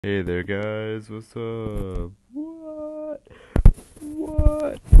Hey there, guys. What's up? What?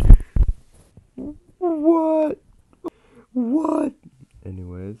 What? What? What?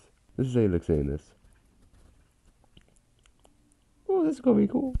 Anyways, this is Alex saying this. Oh, this is gonna be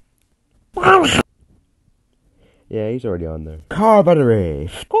cool. Yeah, he's already on there. Carburetor.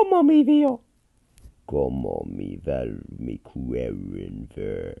 Como mi vio? Como mi vel mi cueren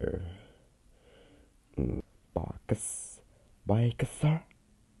ver. Bacchus. Bacchus.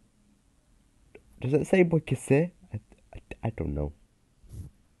 Does it say Bacchus? I don't know.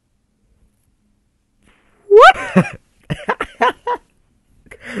 What?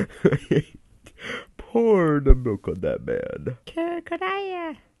 Pour the milk on that man. Could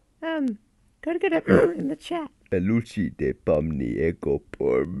I, get it in the chat? Pelucci de pomni ego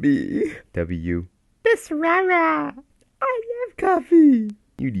por me. W. This rara. I love coffee.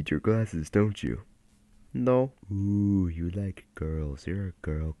 You need your glasses, don't you? No. Ooh, you like girls. You're a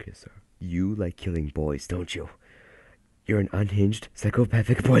girl kisser. You like killing boys, don't you? You're an unhinged,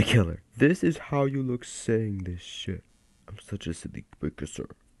 psychopathic boy killer. This is how you look saying this shit. I'm such a silly boy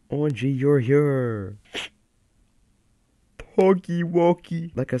kisser. Orangey, you're here. Talkie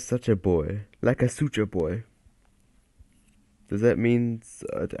walkie. Like a such a boy. Like a such a boy. Does that mean,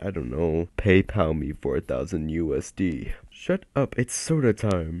 I don't know, PayPal me 4,000 USD? Shut up, it's soda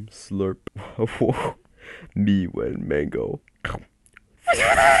time. Slurp. Me when mango.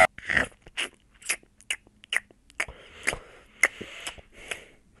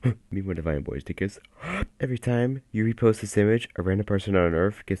 Me when Divine Boys tickets. Every time you repost this image, a random person on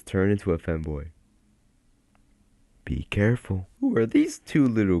Earth gets turned into a femboy. Be careful. Who are these two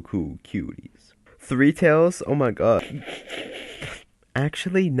little cool cuties? Three Tails? Oh my god.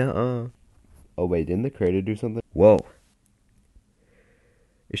 Actually, nuh-uh. Oh wait, didn't the creator do something? Whoa.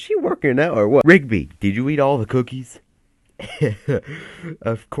 Is she working out or what? Rigby, did you eat all the cookies?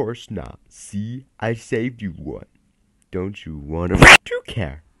 Of course not. See, I saved you one. Don't you wanna to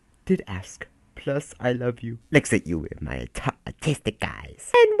care? Did ask. Plus, I love you. Looks at you with my autistic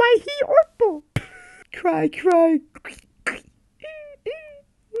eyes. And why he orpo? Cry, cry.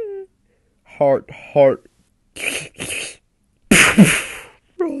 Heart, heart.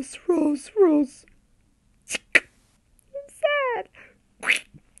 Rose, rose, rose. I'm sad.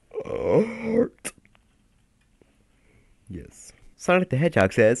 Heart. Yes. Sonic the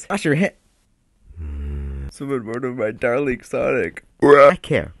Hedgehog says, wash your head. Someone murdered my darling Sonic. I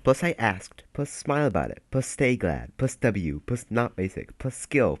care. Plus I asked. Plus smile about it. Plus stay glad. Plus W. Plus not basic. Plus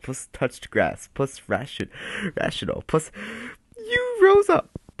skill. Plus touched grass. Plus rational. Plus you rose up.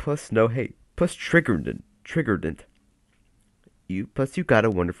 Plus no hate. Plus triggered. You. Plus you got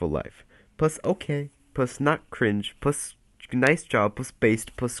a wonderful life. Plus okay. Plus not cringe. Plus nice job. Plus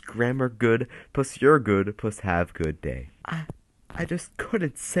based. Plus grammar good. Plus you're good. Plus have good day. I just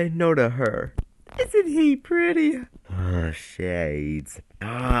couldn't say no to her. Isn't he pretty? Ah, shades.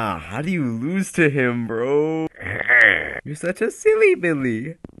 How do you lose to him, bro? You're such a silly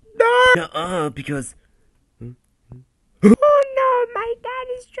Billy. No! Because... Oh no, my dad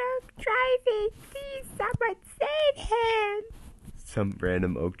is drunk driving. Please, someone save him. Some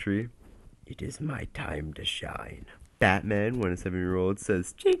random oak tree. It is my time to shine. Batman, when a 7-year-old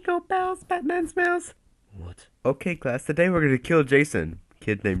says, Jingle bells, Batman smells. What? Okay, class, today we're gonna kill Jason.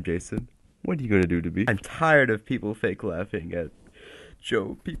 Kid named Jason. What are you gonna do to me? I'm tired of people fake laughing at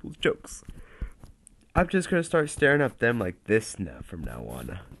people's jokes. I'm just gonna start staring at them like this now from now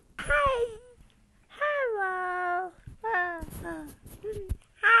on. Hi. Hello.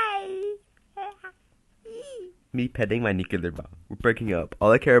 Hi. Me petting my nuclear bomb. We're breaking up.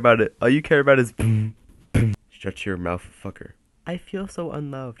 All you care about is shut your mouth, fucker. I feel so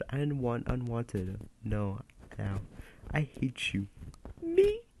unloved and unwanted. No, now. I hate you.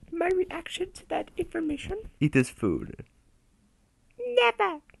 Me? My reaction to that information? Eat this food.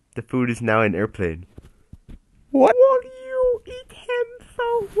 Never. The food is now an airplane. What? Will you eat him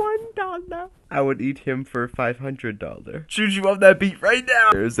for $1? I would eat him for $500. Shoot you off that beat right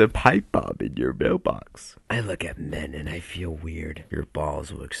now! There's a pipe bomb in your mailbox. I look at men and I feel weird. Your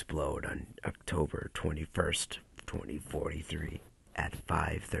balls will explode on October 21st, 2043 at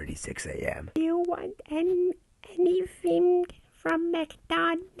 5:36 a.m. Do you want anything from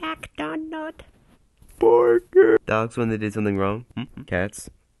McDonald? Burger. Dogs when they did something wrong.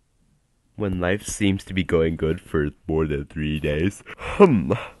 Cats when life seems to be going good for more than 3 days.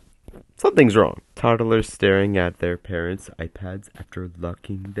 Something's wrong. Toddlers staring at their parents' iPads after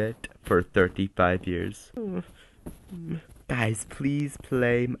locking it for 35 years. God Guys, please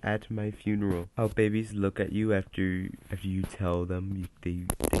play at my funeral. How babies look at you after you tell them they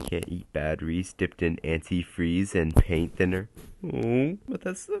can't eat batteries dipped in antifreeze and paint thinner. Oh, but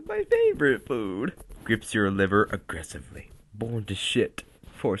that's my favorite food. Grips your liver aggressively. Born to shit.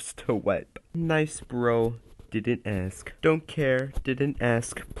 Forced to wipe. Nice, bro. Didn't ask. Don't care. Didn't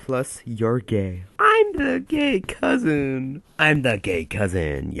ask. Plus, you're gay. I'm the gay cousin. I'm the gay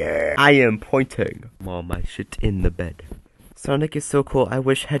cousin, yeah. I am pointing. All my shit in the bed. Sonic is so cool. I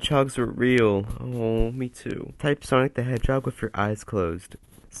wish hedgehogs were real. Oh, me too. Type Sonic the Hedgehog with your eyes closed.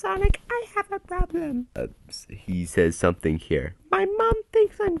 Sonic, I have a problem. He says something here. My mom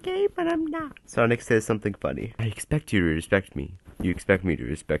thinks I'm gay, but I'm not. Sonic says something funny. I expect you to respect me. You expect me to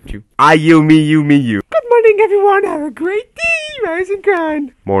respect you? I, you, me, you, me, you. Good morning, everyone. Have a great day. Rise and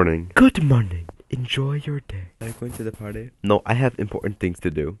grind. Morning. Good morning. Enjoy your day. Am I going to the party? No, I have important things to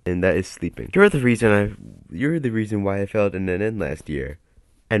do, and that is sleeping. You're the reason why I failed in an N last year,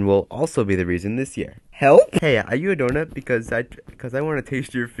 and will also be the reason this year. Help? Hey, are you a donut? Because I want to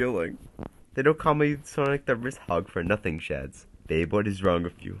taste your feeling. They don't call me Sonic the Wrist Hog for nothing, Shads. Babe, what is wrong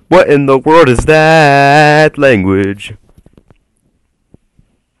with you? What in the world is that language?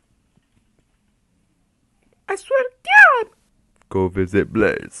 I swear to God. Go visit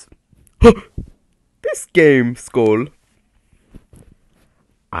Blaze. This game, Skull.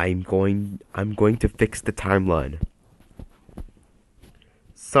 I'm going to fix the timeline.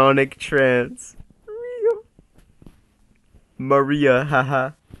 Sonic Trance. Maria,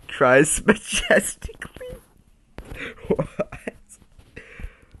 haha, cries majestically. What?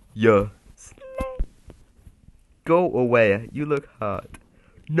 Yeah. Go away. You look hot.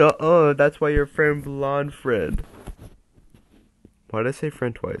 Nuh-uh, that's why your friend blonde friend. Why did I say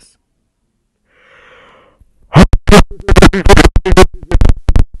friend twice?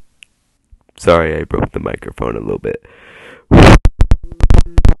 Sorry, I broke the microphone a little bit.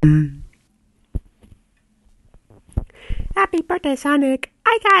 Happy birthday, Sonic.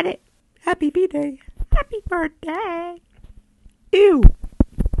 I got it. Happy birthday. Happy birthday. Ew.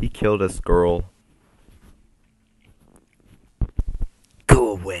 He killed us, girl.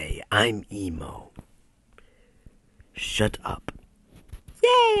 Go away. I'm emo. Shut up. Yay,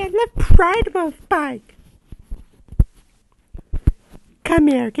 I love Pride Month bike. Come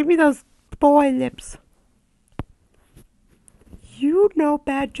here, give me those boy lips. You know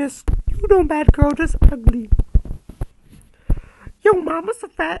bad girl, just ugly. Yo, mama's so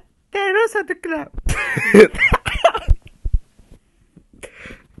fat. Dad knows how to clap.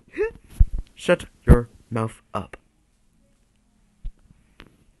 Shut your mouth up.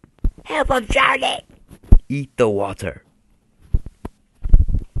 Help, I'm drowning. Eat the water.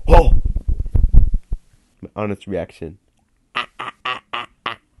 Oh! My honest reaction.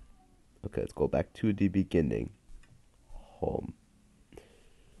 Okay, let's go back to the beginning. Home.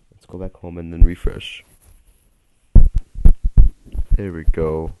 Let's go back home and then refresh. There we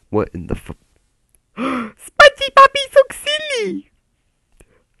go. What in the fuck? Spicy puppy, so silly.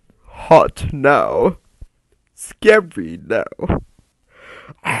 Hot now. Scary now.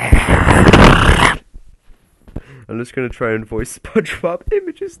 I'm just gonna try and voice SpongeBob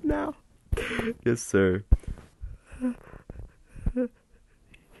images now. Yes, sir.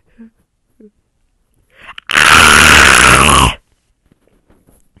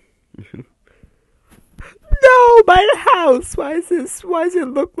 No, my house. Why does it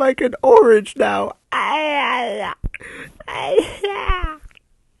look like an orange now? Oh,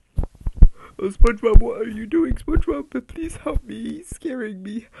 SpongeBob, what are you doing? SpongeBob, please help me. He's scaring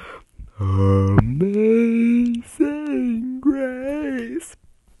me. Amazing Grace.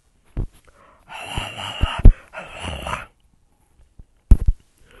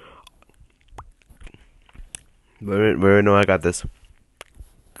 Wait, no, I got this.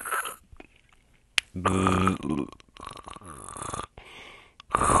 There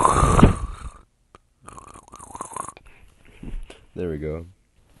we go.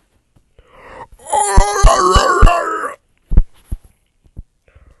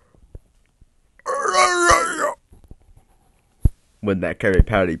 When that Krabby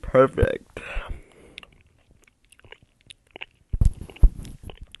Patty perfect.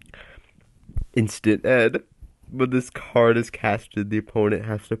 Instant Ed. When this card is casted, the opponent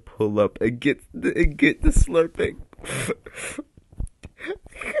has to pull up and get the slurping.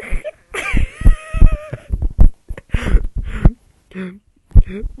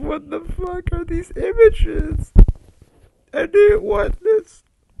 What the fuck are these images? I didn't want this.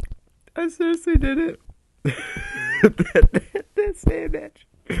 I seriously didn't. This image.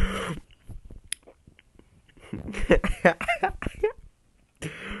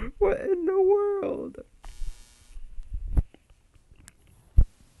 What in the world?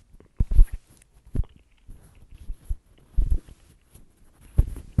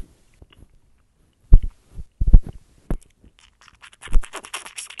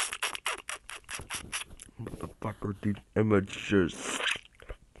 Or the amateurs.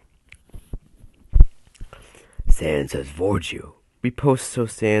 Sans has vored you. Repost so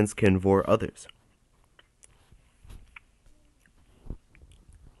Sans can vor others.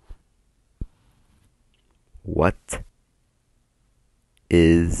 What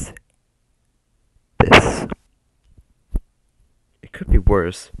is this? It could be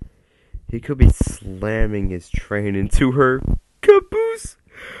worse. He could be slamming his train into her caboose.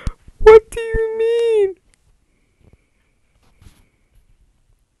 What do you mean?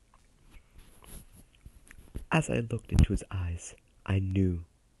 As I looked into his eyes, I knew.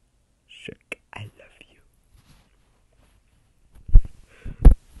 Shook, I love you.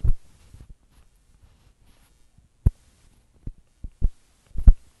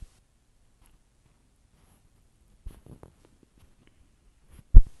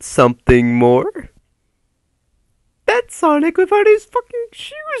 Something more? That's Sonic without his fucking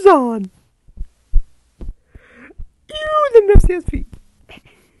shoes on. Ew, them nasty ass feet.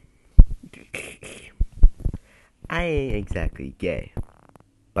 I ain't exactly gay,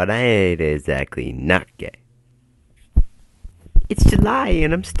 but I ain't exactly not gay. It's July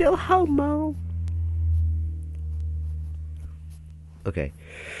and I'm still homo. Okay.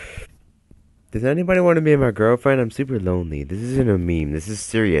 Does anybody want to be my girlfriend? I'm super lonely. This isn't a meme. This is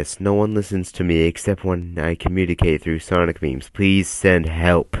serious. No one listens to me except when I communicate through Sonic memes. Please send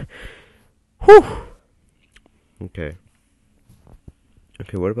help. Whew. Okay.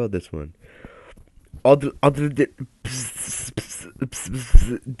 Okay, what about this one? Yen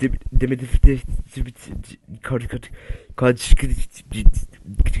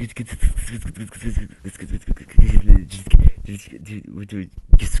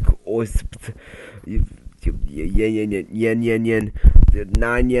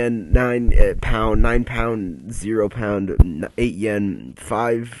 9 yen 9 pound 9 pound 0 pound 8 yen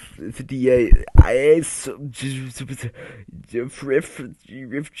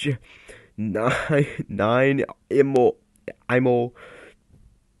 5.58 nine imo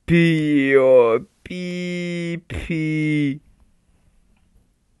p or BP.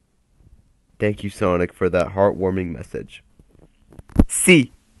 Thank you, Sonic, for that heartwarming message.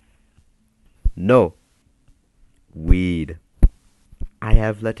 C. No. Weed. I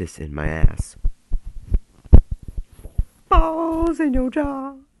have lettuce in my ass. Balls in your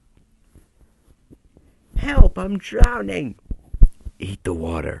jaw. Help, I'm drowning. Eat the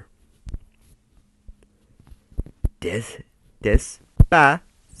water. Despacito.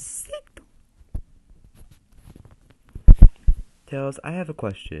 Tails, I have a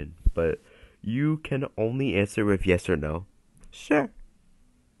question, but you can only answer with yes or no. Sure.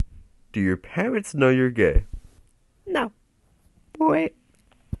 Do your parents know you're gay? No. Wait.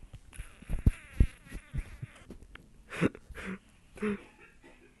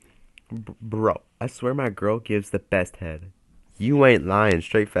 Bro, I swear my girl gives the best head. You ain't lying,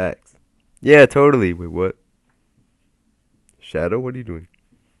 straight facts. Yeah, totally. Wait, what? Shadow, what are you doing?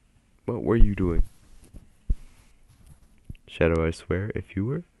 What were you doing? Shadow, I swear, if you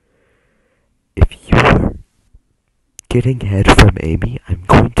were getting head from Amy, I'm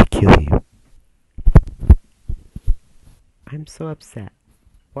going to kill you. I'm so upset.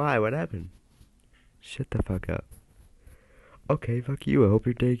 Why? What happened? Shut the fuck up. Okay, fuck you. I hope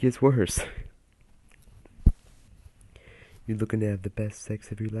your day gets worse. You looking to have the best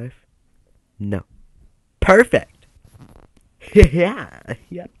sex of your life? No. Perfect. Yeah,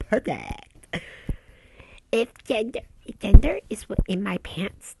 perfect. If gender is in my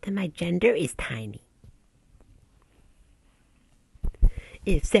pants, then my gender is tiny.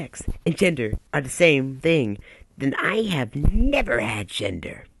 If sex and gender are the same thing, then I have never had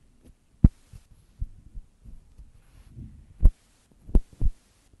gender.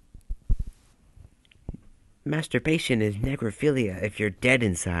 Masturbation is necrophilia if you're dead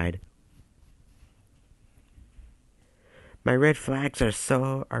inside. My red flags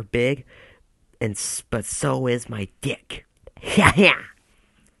are big, but so is my dick. Yeah,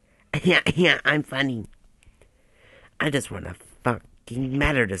 I'm funny. I just want to fucking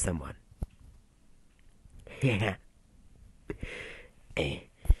matter to someone. Yeah.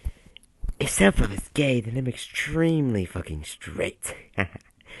 If someone is gay, then I'm extremely fucking straight.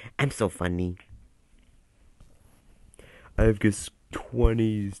 I'm so funny. I've kissed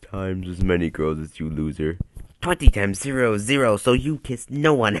 20 times as many girls as you, loser. 20 times 0, 0, so you kissed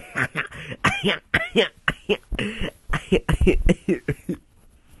no one.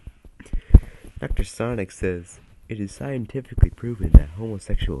 Dr. Sonic says it is scientifically proven that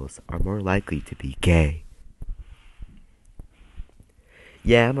homosexuals are more likely to be gay.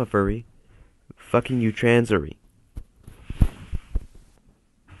 Yeah, I'm a furry. Fucking you transery.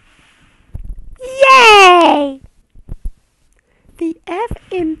 Yay!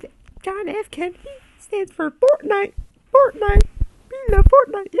 Ken. He stands for Fortnite. Fortnite. We love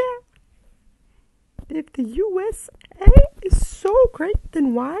Fortnite, yeah. If the USA is so great,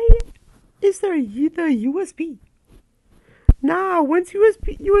 then why is there the USB? Nah, when's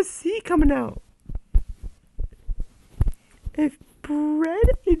USC coming out? If bread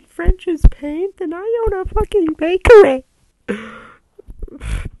in French is pain, then I own a fucking bakery.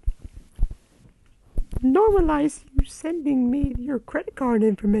 Normalize you sending me your credit card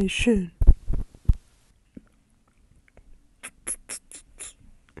information.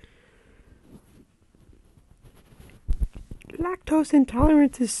 Lactose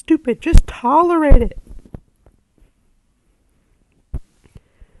intolerance is stupid. Just tolerate it.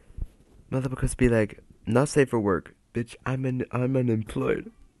 Motherfuckers be like, not safe for work. Bitch, I'm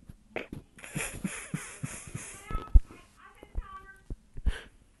unemployed.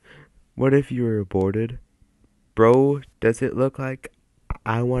 What if you were aborted? Bro, does it look like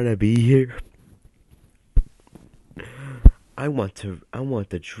I wanna be here? I want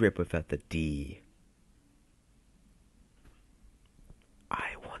the drip without the D.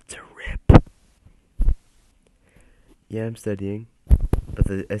 I want to rip. Yeah, I'm studying, but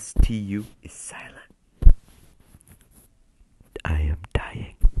the STU is silent. I am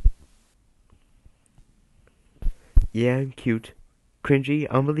dying. Yeah, I'm cute. Cringy,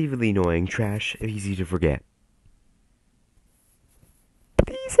 unbelievably annoying, trash, easy to forget.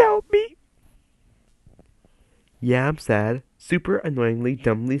 Please help me. Yeah, I'm sad. Super annoyingly,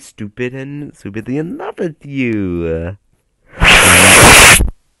 dumbly stupid, and stupidly in love with you.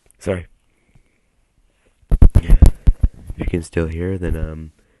 Sorry. If you can still hear,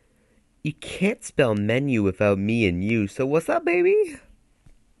 then, you can't spell menu without me and you, so what's up, baby?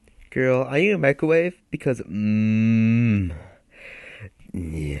 Girl, I need a microwave because,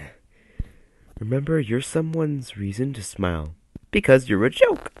 yeah. Remember, you're someone's reason to smile. Because you're a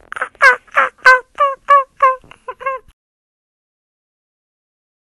joke.